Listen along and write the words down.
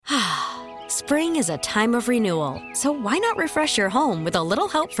Spring is a time of renewal, so why not refresh your home with a little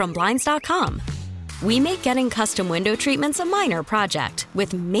help from Blinds.com? We make getting custom window treatments a minor project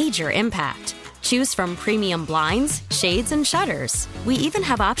with major impact. Choose from premium blinds, shades, and shutters. We even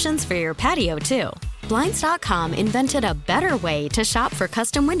have options for your patio, too. Blinds.com invented a better way to shop for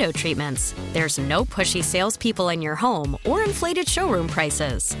custom window treatments. There's no pushy salespeople in your home or inflated showroom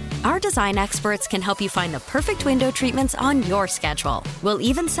prices. Our design experts can help you find the perfect window treatments on your schedule. We'll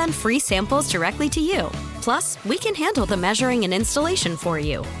even send free samples directly to you. Plus, we can handle the measuring and installation for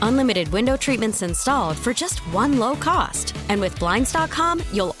you. Unlimited window treatments installed for just one low cost. And with Blinds.com,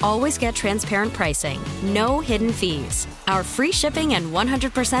 you'll always get transparent pricing. No hidden fees. Our free shipping and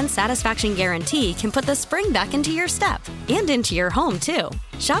 100% satisfaction guarantee can put the spring back into your step and into your home, too.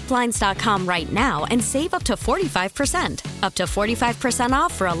 Shop Blinds.com right now and save up to 45%. Up to 45%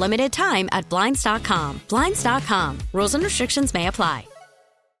 off for a limited time at Blinds.com. Blinds.com. Rules and restrictions may apply.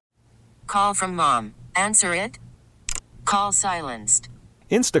 Call from mom. Answer it. Call silenced.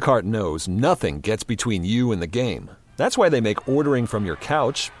 Instacart knows nothing gets between you and the game. That's why they make ordering from your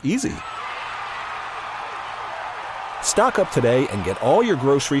couch easy. Stock up today and get all your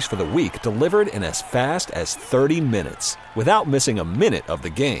groceries for the week delivered in as fast as 30 minutes without missing a minute of the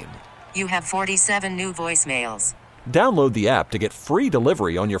game. You have 47 new voicemails. Download the app to get free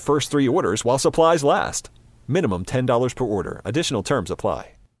delivery on your first 3 orders while supplies last. Minimum $10 per order. Additional terms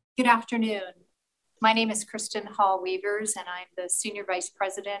apply. Good afternoon. My name is Kristen Hall Weavers, and I'm the Senior Vice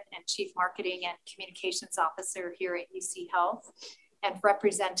President and Chief Marketing and Communications Officer here at UC Health, and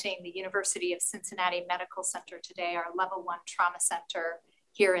representing the University of Cincinnati Medical Center today, our Level 1 Trauma Center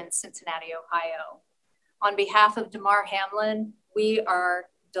here in Cincinnati, Ohio. On behalf of Damar Hamlin, we are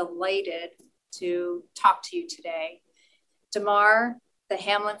delighted to talk to you today. Damar, the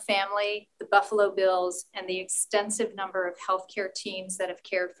Hamlin family, the Buffalo Bills, and the extensive number of healthcare teams that have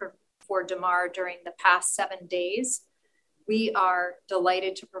cared for Damar during the past 7 days, we are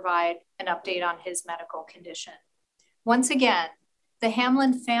delighted to provide an update on his medical condition. Once again, the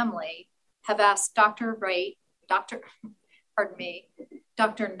Hamlin family have asked Dr.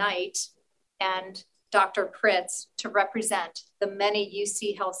 Knight and Dr. Pritz to represent the many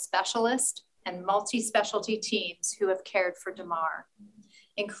UC Health specialists and multi-specialty teams who have cared for Damar,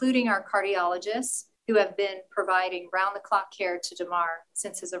 including our cardiologists who have been providing round-the-clock care to Damar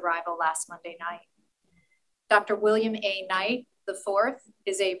since his arrival last Monday night. Dr. William A. Knight IV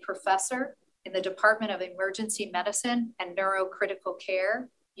is a professor in the Department of Emergency Medicine and Neurocritical Care,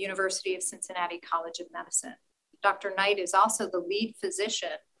 University of Cincinnati College of Medicine. Dr. Knight is also the lead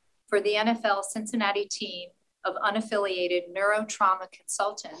physician for the NFL Cincinnati team of unaffiliated neurotrauma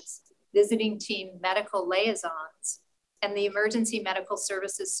consultants, visiting team medical liaisons, and the Emergency Medical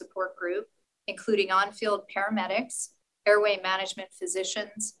Services Support Group, including on-field paramedics, airway management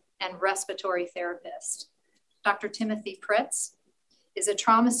physicians, and respiratory therapists. Dr. Timothy Pritz is a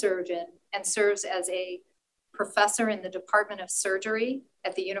trauma surgeon and serves as a professor in the Department of Surgery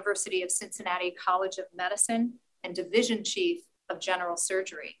at the University of Cincinnati College of Medicine and Division Chief of General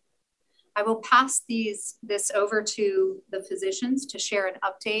Surgery. I will pass this over to the physicians to share an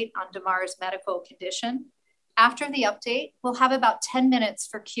update on Damar's medical condition. After the update, we'll have about 10 minutes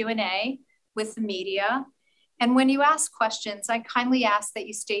for Q&A with the media. And when you ask questions, I kindly ask that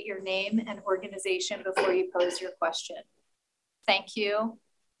you state your name and organization before you pose your question. Thank you.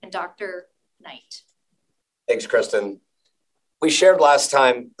 And Dr. Knight. Thanks, Kristen. We shared last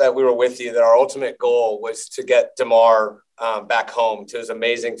time that we were with you that our ultimate goal was to get Damar back home to his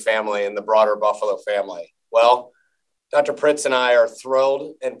amazing family and the broader Buffalo family. Well, Dr. Pritz and I are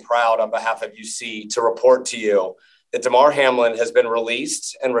thrilled and proud on behalf of UC to report to you that Damar Hamlin has been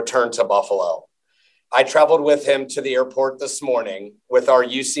released and returned to Buffalo. I traveled with him to the airport this morning with our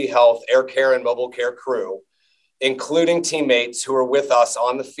UC Health Air Care and Mobile Care crew, including teammates who were with us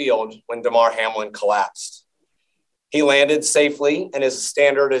on the field when Damar Hamlin collapsed. He landed safely and is as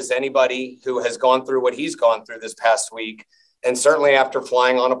standard as anybody who has gone through what he's gone through this past week. And certainly after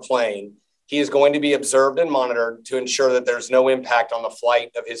flying on a plane, he is going to be observed and monitored to ensure that there's no impact on the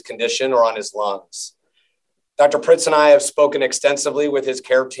flight of his condition or on his lungs. Dr. Pritz and I have spoken extensively with his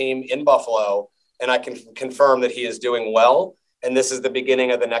care team in Buffalo, and I can confirm that he is doing well, and this is the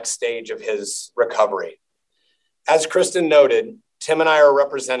beginning of the next stage of his recovery. As Kristen noted, Tim and I are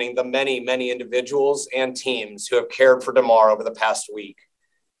representing the many, many individuals and teams who have cared for Damar over the past week.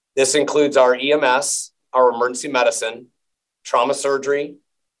 This includes our EMS, our emergency medicine, trauma surgery,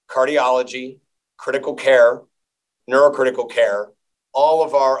 cardiology, critical care, neurocritical care, all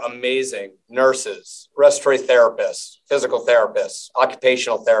of our amazing nurses, respiratory therapists, physical therapists,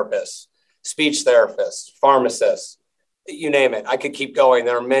 occupational therapists, speech therapists, pharmacists, you name it. I could keep going.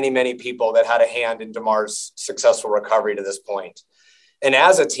 There are many, many people that had a hand in Damar's successful recovery to this point. And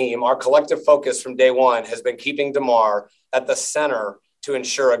as a team, our collective focus from day one has been keeping Damar at the center to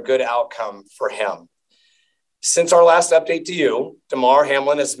ensure a good outcome for him. Since our last update to you, Damar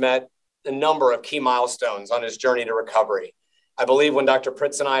Hamlin has met a number of key milestones on his journey to recovery. I believe when Dr.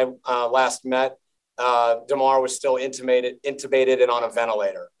 Pritz and I last met, Damar was still intubated and on a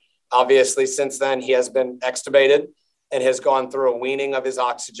ventilator. Obviously, since then, he has been extubated and has gone through a weaning of his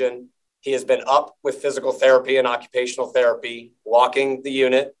oxygen. He has been up with physical therapy and occupational therapy, walking the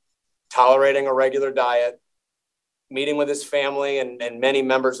unit, tolerating a regular diet, meeting with his family and many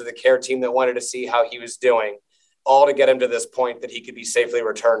members of the care team that wanted to see how he was doing, all to get him to this point that he could be safely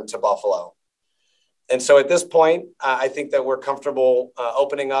returned to Buffalo. And so at this point, I think that we're comfortable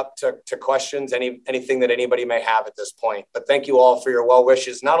opening up to questions, anything that anybody may have at this point. But thank you all for your well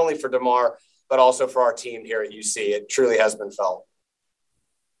wishes, not only for Damar, but also for our team here at UC. It truly has been felt.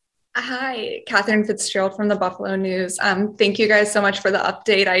 Hi, Catherine Fitzgerald from the Buffalo News. Thank you guys so much for the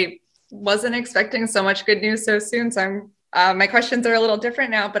update. I wasn't expecting so much good news so soon. So my questions are a little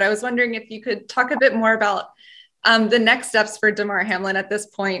different now, but I was wondering if you could talk a bit more about the next steps for Damar Hamlin at this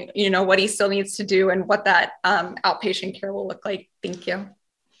point, what he still needs to do and what that outpatient care will look like. Thank you.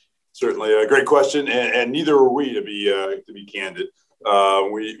 Certainly a great question. And neither are we, to be candid.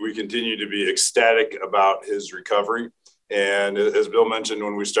 We continue to be ecstatic about his recovery. And as Bill mentioned,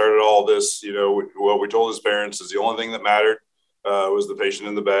 when we started all this, what we told his parents is the only thing that mattered was the patient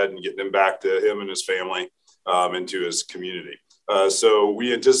in the bed and getting him back to him and his family and to his community. So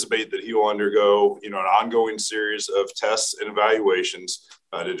we anticipate that he will undergo, an ongoing series of tests and evaluations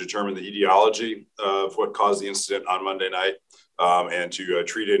to determine the etiology of what caused the incident on Monday night and to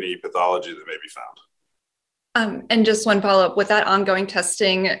treat any pathology that may be found. And just one follow-up with that ongoing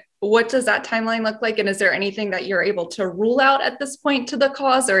testing, what does that timeline look like? And is there anything that you're able to rule out at this point to the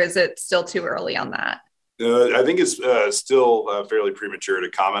cause, or is it still too early on that? I think it's still fairly premature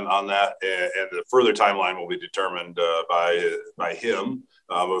to comment on that, and the further timeline will be determined by him,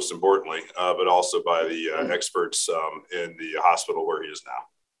 most importantly, but also by the experts in the hospital where he is now.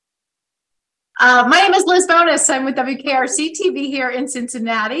 My name is Liz Bonus. I'm with WKRC TV here in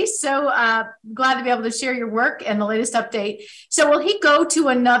Cincinnati. So glad to be able to share your work and the latest update. So will he go to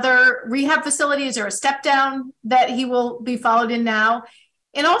another rehab facility? Is there a step down that he will be followed in now?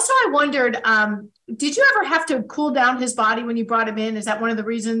 And also I wondered, did you ever have to cool down his body when you brought him in? Is that one of the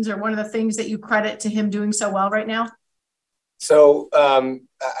reasons or one of the things that you credit to him doing so well right now? So I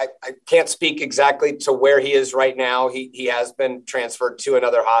can't speak exactly to where he is right now. He has been transferred to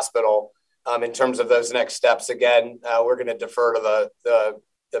another hospital. In terms of those next steps, again, we're going to defer to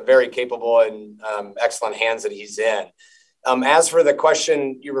the very capable and excellent hands that he's in. As for the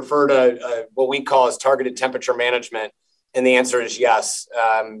question, you refer to what we call as targeted temperature management, and the answer is yes.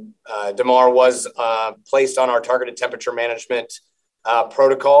 Damar was placed on our targeted temperature management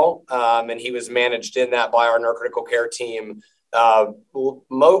protocol, and he was managed in that by our neurocritical care team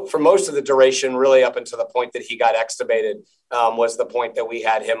for most of the duration, really up until the point that he got extubated, was the point that we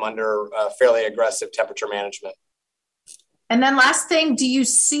had him under fairly aggressive temperature management. And then last thing, do you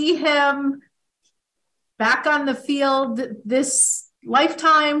see him back on the field this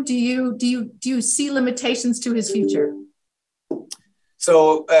lifetime? Do you see limitations to his future?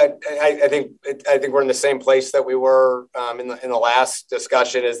 So I think we're in the same place that we were in the last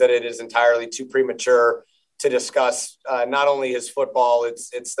discussion, is that it is entirely too premature to discuss not only his football,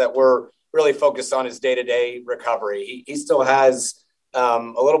 it's that we're really focused on his day-to-day recovery. He still has a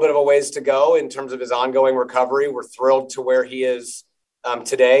little bit of a ways to go in terms of his ongoing recovery. We're thrilled to where he is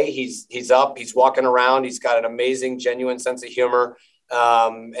today. He's up, he's walking around, he's got an amazing, genuine sense of humor,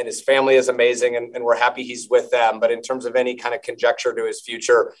 and his family is amazing, and we're happy he's with them. But in terms of any kind of conjecture to his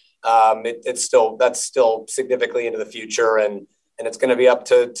future, that's still significantly into the future, and it's going to be up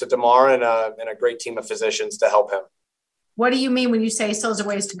to Damar and a great team of physicians to help him. What do you mean when you say still has a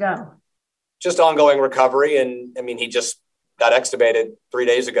ways to go? Just ongoing recovery. And I mean, he just got extubated 3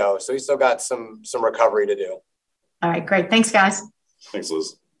 days ago, so he's still got some recovery to do. All right, great. Thanks, guys. Thanks,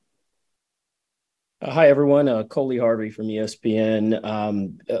 Liz. Hi, everyone. Coley Harvey from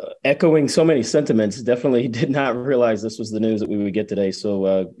ESPN. Echoing so many sentiments, definitely did not realize this was the news that we would get today.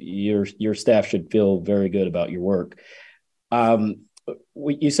 So your staff should feel very good about your work.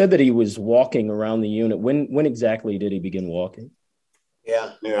 You said that he was walking around the unit. When exactly did he begin walking?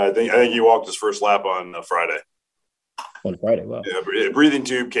 Yeah, I think he walked his first lap on Friday. On Friday, wow. Yeah, breathing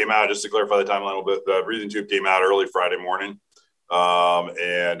tube came out, just to clarify the timeline a little bit. The breathing tube came out early Friday morning.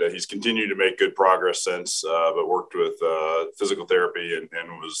 And he's continued to make good progress since, but worked with physical therapy and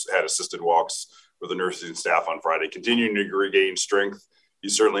had assisted walks the nursing staff on Friday, continuing to regain strength.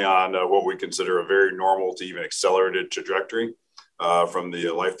 He's certainly on what we consider a very normal to even accelerated trajectory from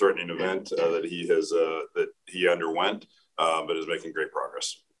the life-threatening event that he underwent, but is making great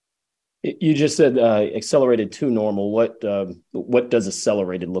progress. You just said accelerated to normal. What does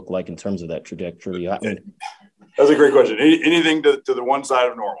accelerated look like in terms of that trajectory? That's a great question. Anything to the one side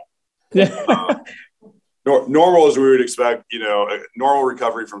of normal. Normal, as we would expect, a normal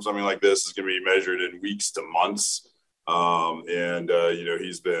recovery from something like this is going to be measured in weeks to months.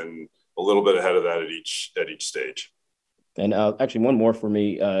 He's been a little bit ahead of that at each stage. And actually, one more for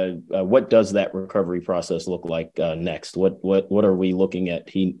me. What does that recovery process look like next? What are we looking at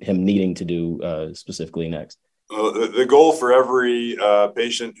him needing to do specifically next? The goal for every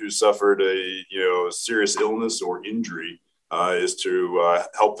patient who suffered a serious illness or injury is to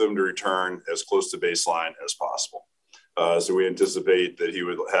help them to return as close to baseline as possible. So we anticipate that he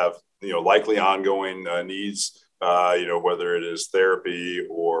would have likely ongoing needs, whether it is therapy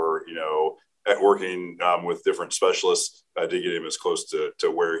or working with different specialists to get him as close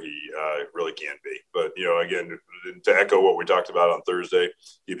to where he really can be. But again, to echo what we talked about on Thursday,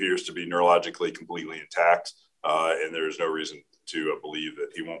 he appears to be neurologically completely intact. And there's no reason to believe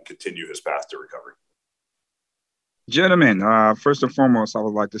that he won't continue his path to recovery. Gentlemen, first and foremost, I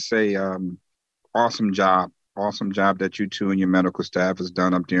would like to say awesome job that you two and your medical staff has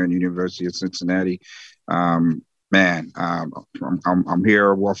done up there in the University of Cincinnati. I'm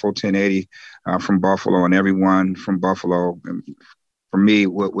here, Waffle 1080 from Buffalo, and everyone from Buffalo, for me,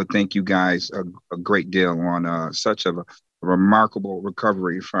 would thank you guys a great deal on such a remarkable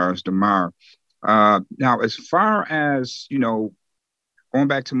recovery as far as Damar. Now, as far as, going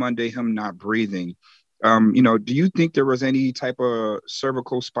back to Monday, him not breathing, do you think there was any type of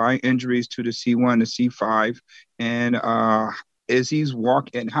cervical spine injuries to the C1, the C5? And is he's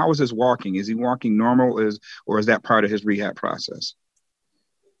walking, and how is his walking? Is he walking normal, or is that part of his rehab process?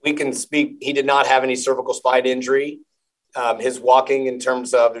 We can speak. He did not have any cervical spine injury. His walking, in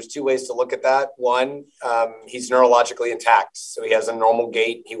terms of, there's two ways to look at that. One, he's neurologically intact, so he has a normal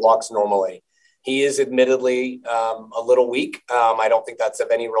gait. He walks normally. He is admittedly a little weak. I don't think that's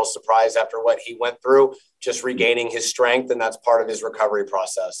of any real surprise after what he went through, just regaining his strength, and that's part of his recovery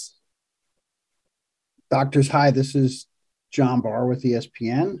process. Doctors, hi, this is John Barr with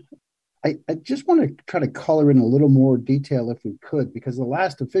ESPN. I just want to try to color in a little more detail if we could, because the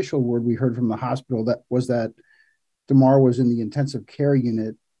last official word we heard from the hospital that Damar was in the intensive care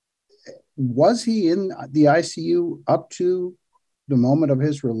unit. Was he in the ICU up to the moment of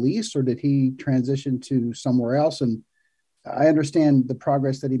his release, or did he transition to somewhere else? And I understand the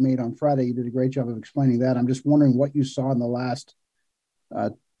progress that he made on Friday. You did a great job of explaining that. I'm just wondering what you saw in the last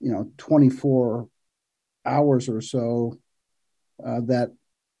 24 hours or so that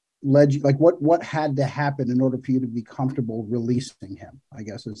led you, like what had to happen in order for you to be comfortable releasing him, I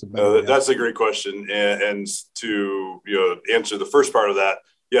guess is the better. That's a great question. And to answer the first part of that,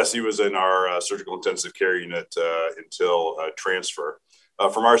 yes, he was in our surgical intensive care unit until transfer.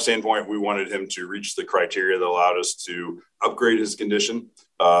 From our standpoint, we wanted him to reach the criteria that allowed us to upgrade his condition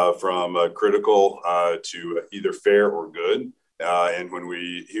from critical to either fair or good. And when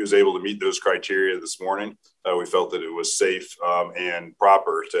he was able to meet those criteria this morning, we felt that it was safe and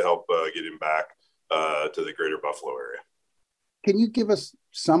proper to help get him back to the greater Buffalo area. Can you give us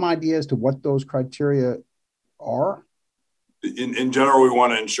some idea as to what those criteria are? In general, we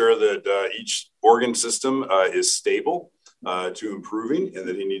want to ensure that each organ system is stable to improving, and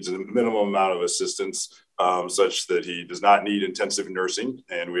that he needs a minimum amount of assistance such that he does not need intensive nursing.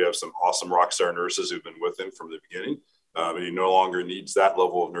 And we have some awesome rock star nurses who've been with him from the beginning. But he no longer needs that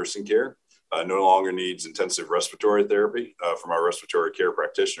level of nursing care, no longer needs intensive respiratory therapy from our respiratory care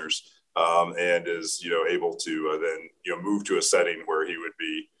practitioners, and is able to then move to a setting where he would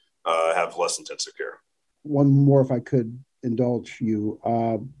be have less intensive care. One more, if I could indulge you.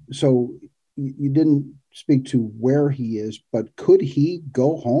 So you didn't speak to where he is, but could he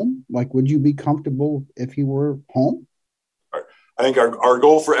go home? Like, would you be comfortable if he were home? I think our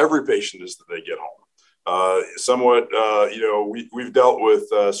goal for every patient is that they get home. We've dealt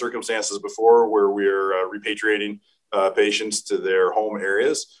with circumstances before where we're repatriating patients to their home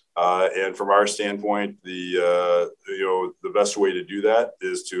areas. And from our standpoint, the best way to do that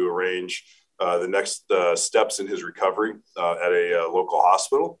is to arrange the next steps in his recovery at a local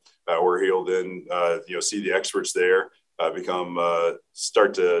hospital, where he'll then see the experts there,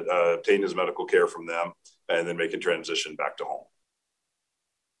 start to obtain his medical care from them, and then make a transition back to home.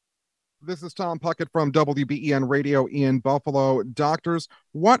 This is Tom Puckett from WBEN Radio in Buffalo. Doctors,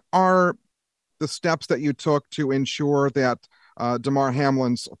 what are the steps that you took to ensure that Damar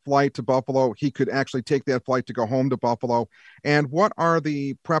Hamlin's flight to Buffalo. He could actually take that flight to go home to Buffalo. And what are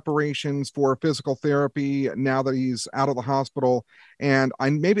the preparations for physical therapy now that he's out of the hospital? And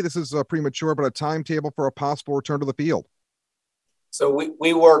maybe this is premature, but a timetable for a possible return to the field. So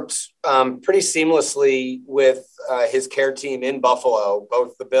we worked pretty seamlessly with his care team in Buffalo,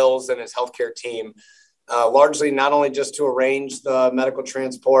 both the Bills and his healthcare team, largely not only just to arrange the medical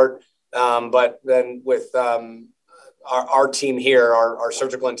transport, but then with our team here, our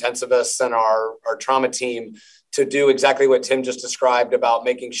surgical intensivists and our trauma team, to do exactly what Tim just described about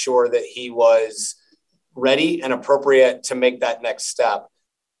making sure that he was ready and appropriate to make that next step.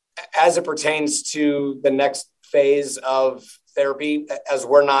 As it pertains to the next phase of therapy, as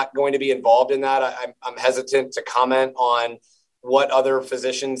we're not going to be involved in that, I'm hesitant to comment on what other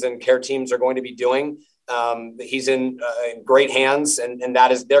physicians and care teams are going to be doing. He's in great hands, and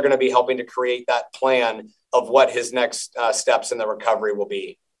that is, they're going to be helping to create that plan of what his next steps in the recovery will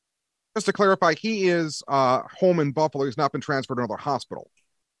be. Just to clarify, he is home in Buffalo. He's not been transferred to another hospital.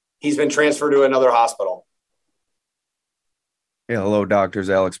 He's been transferred to another hospital. Hey, hello, doctors.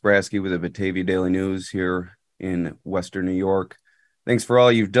 Alex Brasky with the Batavia Daily News here in Western New York. Thanks for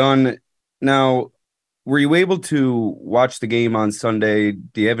all you've done. Now, were you able to watch the game on Sunday?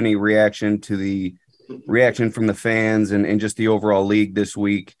 Do you have any reaction to the reaction from the fans and just the overall league this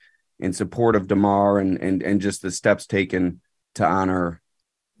week in support of Damar and just the steps taken to honor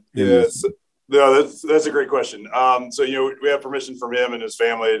him? Yes. No, that's a great question. So, we have permission from him and his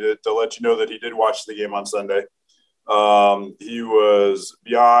family to let you know that he did watch the game on Sunday. He was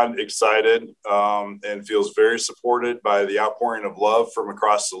beyond excited and feels very supported by the outpouring of love from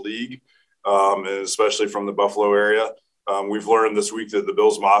across the league, and especially from the Buffalo area. We've learned this week that the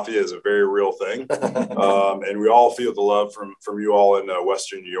Bills Mafia is a very real thing, and we all feel the love from you all in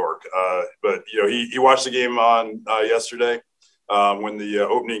Western New York. But he watched the game on yesterday. When the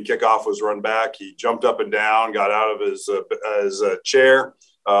opening kickoff was run back, he jumped up and down, got out of his chair.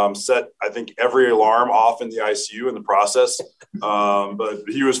 Set, I think, every alarm off in the ICU in the process. But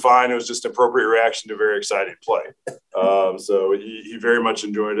he was fine. It was just appropriate reaction to very exciting play. So he very much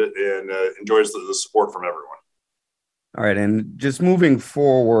enjoyed it and enjoys the support from everyone. All right. And just moving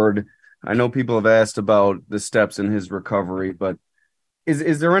forward, I know people have asked about the steps in his recovery, but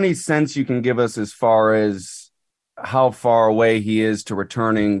is there any sense you can give us as far as how far away he is to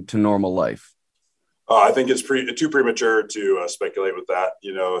returning to normal life? I think it's too premature to speculate with that.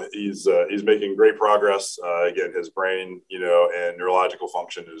 He's making great progress. Again, his brain, and neurological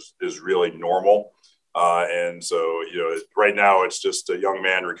function is really normal. And so, right now it's just a young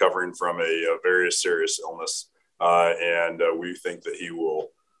man recovering from a very serious illness. And we think that he will,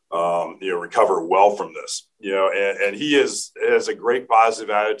 recover well from this, and he has a great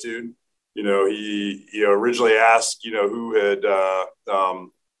positive attitude. He originally asked, who had,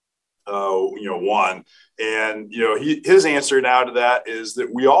 won. And, his answer now to that is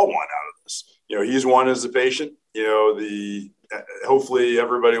that we all won out of this. He's won as a patient. Hopefully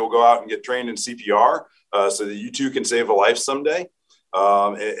everybody will go out and get trained in CPR so that you too can save a life someday.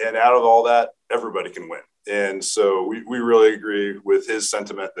 And out of all that, everybody can win. And so we really agree with his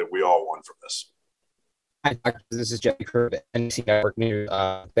sentiment that we all won from this. Hi, doctor. This is Jeffy Curb, NBC Network News.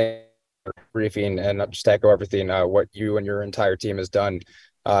 Thank you for briefing, and just to echo everything what you and your entire team has done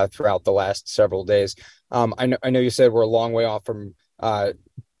throughout the last several days. I know you said we're a long way off from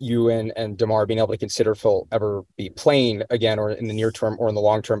you and Damar being able to consider if he'll ever be playing again, or in the near term or in the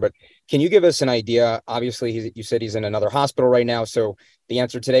long term. But can you give us an idea? Obviously, you said he's in another hospital right now, so the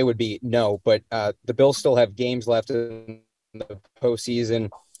answer today would be no. But the Bills still have games left in the postseason.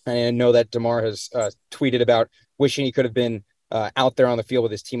 And I know that Damar has tweeted about wishing he could have been out there on the field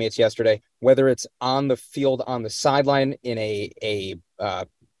with his teammates yesterday, whether it's on the field, on the sideline, in a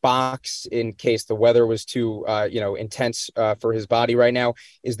box in case the weather was too, intense for his body right now.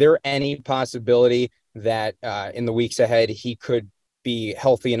 Is there any possibility that in the weeks ahead, he could be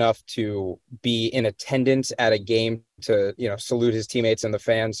healthy enough to be in attendance at a game to, salute his teammates and the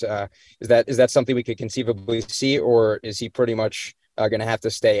fans? Is that something we could conceivably see, or is he pretty much going to have to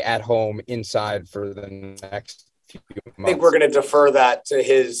stay at home inside for the next few months? I think we're going to defer that to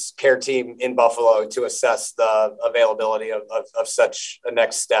his care team in Buffalo to assess the availability of such a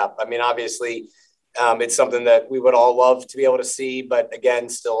next step. I mean, obviously, it's something that we would all love to be able to see, but again,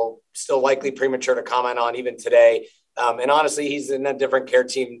 still likely premature to comment on even today. And honestly, he's in a different care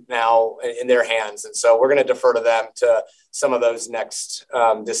team now in their hands. And so we're going to defer to them to some of those next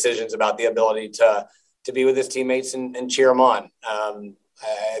decisions about the ability to be with his teammates and cheer him on.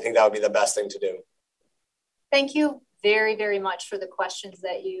 I think that would be the best thing to do. Thank you very, very much for the questions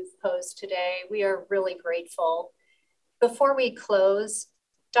that you've posed today. We are really grateful. Before we close,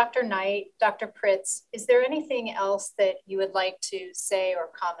 Dr. Knight, Dr. Pritz, is there anything else that you would like to say or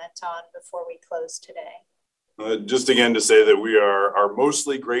comment on before we close today? Just again to say that we are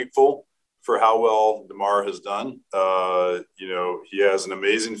mostly grateful for how well DeMar has done. He has an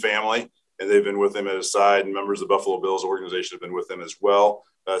amazing family, and they've been with him at his side, and members of the Buffalo Bills organization have been with him as well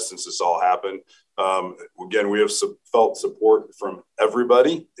since this all happened. Again, we have felt support from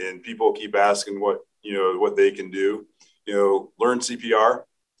everybody, and people keep asking what they can do. Learn CPR,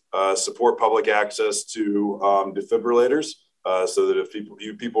 support public access to defibrillators, so that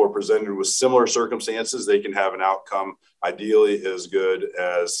if people are presented with similar circumstances, they can have an outcome ideally as good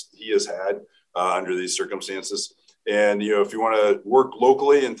as he has had under these circumstances. And, if you want to work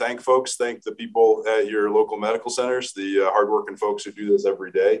locally and thank the people at your local medical centers, the hardworking folks who do this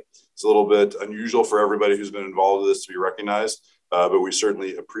every day. It's a little bit unusual for everybody who's been involved with this to be recognized, but we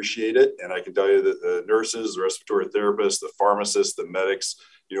certainly appreciate it. And I can tell you that the nurses, the respiratory therapists, the pharmacists, the medics,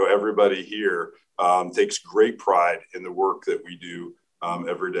 everybody here takes great pride in the work that we do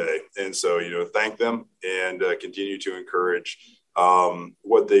every day. And so, thank them and continue to encourage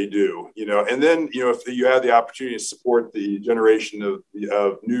what they do, and then, if you have the opportunity to support the generation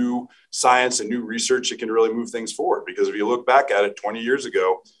of new science and new research, it can really move things forward. Because if you look back at it 20 years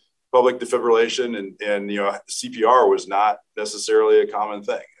ago, public defibrillation and CPR was not necessarily a common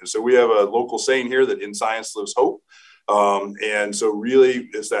thing. And so we have a local saying here that in science lives hope. And so really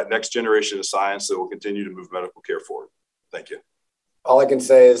it's that next generation of science that will continue to move medical care forward. Thank you. All I can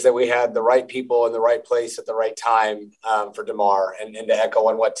say is that we had the right people in the right place at the right time for DeMar, and to echo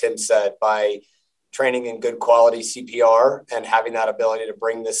on what Tim said, by training in good quality CPR and having that ability to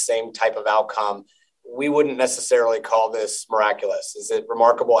bring this same type of outcome, we wouldn't necessarily call this miraculous. Is it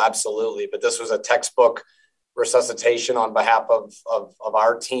remarkable? Absolutely. But this was a textbook resuscitation on behalf of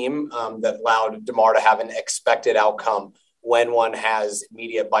our team that allowed DeMar to have an expected outcome when one has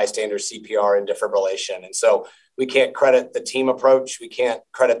immediate bystander CPR and defibrillation. And so we can't credit the team approach. We can't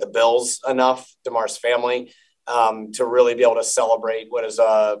credit the Bills enough, DeMar's family, to really be able to celebrate what is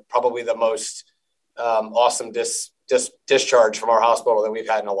probably the most awesome discharge from our hospital that we've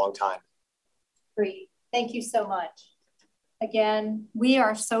had in a long time. Great. Thank you so much. Again, we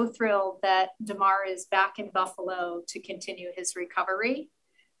are so thrilled that DeMar is back in Buffalo to continue his recovery.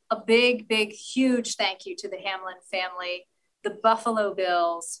 A big, huge thank you to the Hamlin family, the Buffalo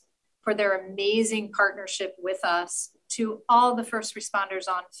Bills, for their amazing partnership with us, to all the first responders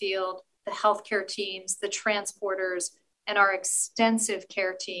on field, the healthcare teams, the transporters, and our extensive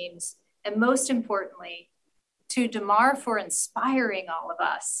care teams. And most importantly, to DeMar for inspiring all of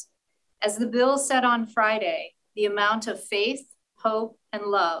us. As the Bills said on Friday, the amount of faith, hope, and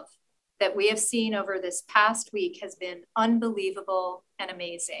love that we have seen over this past week has been unbelievable and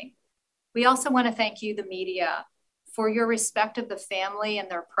amazing. We also want to thank you, the media, for your respect of the family and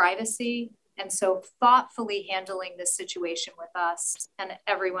their privacy, and so thoughtfully handling this situation with us and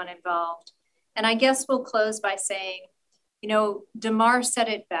everyone involved. And I guess we'll close by saying, DeMar said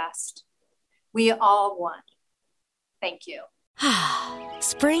it best. We all won. Thank you.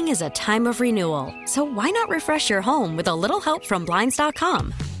 Spring is a time of renewal, so why not refresh your home with a little help from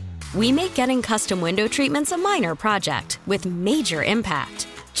Blinds.com? We make getting custom window treatments a minor project with major impact.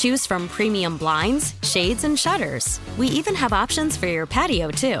 Choose from premium blinds, shades, and shutters. We even have options for your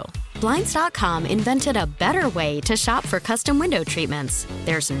patio, too. Blinds.com invented a better way to shop for custom window treatments.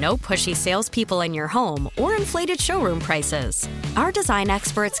 There's no pushy salespeople in your home or inflated showroom prices. Our design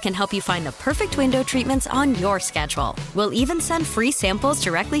experts can help you find the perfect window treatments on your schedule. We'll even send free samples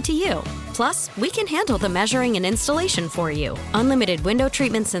directly to you. Plus, we can handle the measuring and installation for you. Unlimited window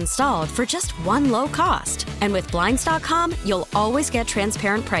treatments installed for just one low cost. And with Blinds.com, you'll always get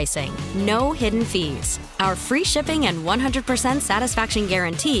transparent pricing. No hidden fees. Our free shipping and 100% satisfaction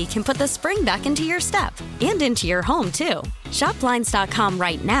guarantee can put the spring back into your step and into your home, too. Shop Blinds.com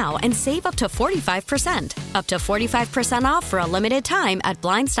right now and save up to 45%. Up to 45% off for a limited time at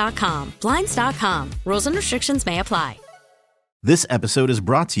Blinds.com. Blinds.com. Rules and restrictions may apply. This episode is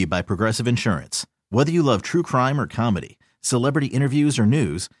brought to you by Progressive Insurance. Whether you love true crime or comedy, celebrity interviews or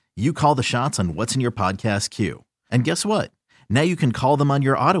news, you call the shots on what's in your podcast queue. And guess what? Now you can call them on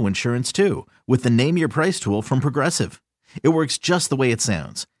your auto insurance too with the Name Your Price tool from Progressive. It works just the way it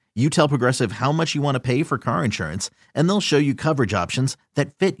sounds. You tell Progressive how much you want to pay for car insurance, and they'll show you coverage options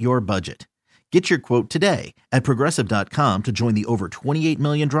that fit your budget. Get your quote today at Progressive.com to join the over 28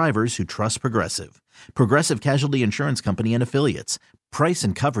 million drivers who trust Progressive. Progressive Casualty Insurance Company and Affiliates. Price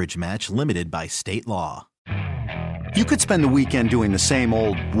and coverage match limited by state law. You could spend the weekend doing the same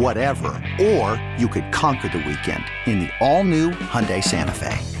old whatever, or you could conquer the weekend in the all-new Hyundai Santa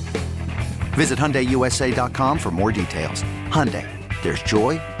Fe. Visit HyundaiUSA.com for more details. Hyundai, there's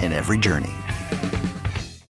joy in every journey.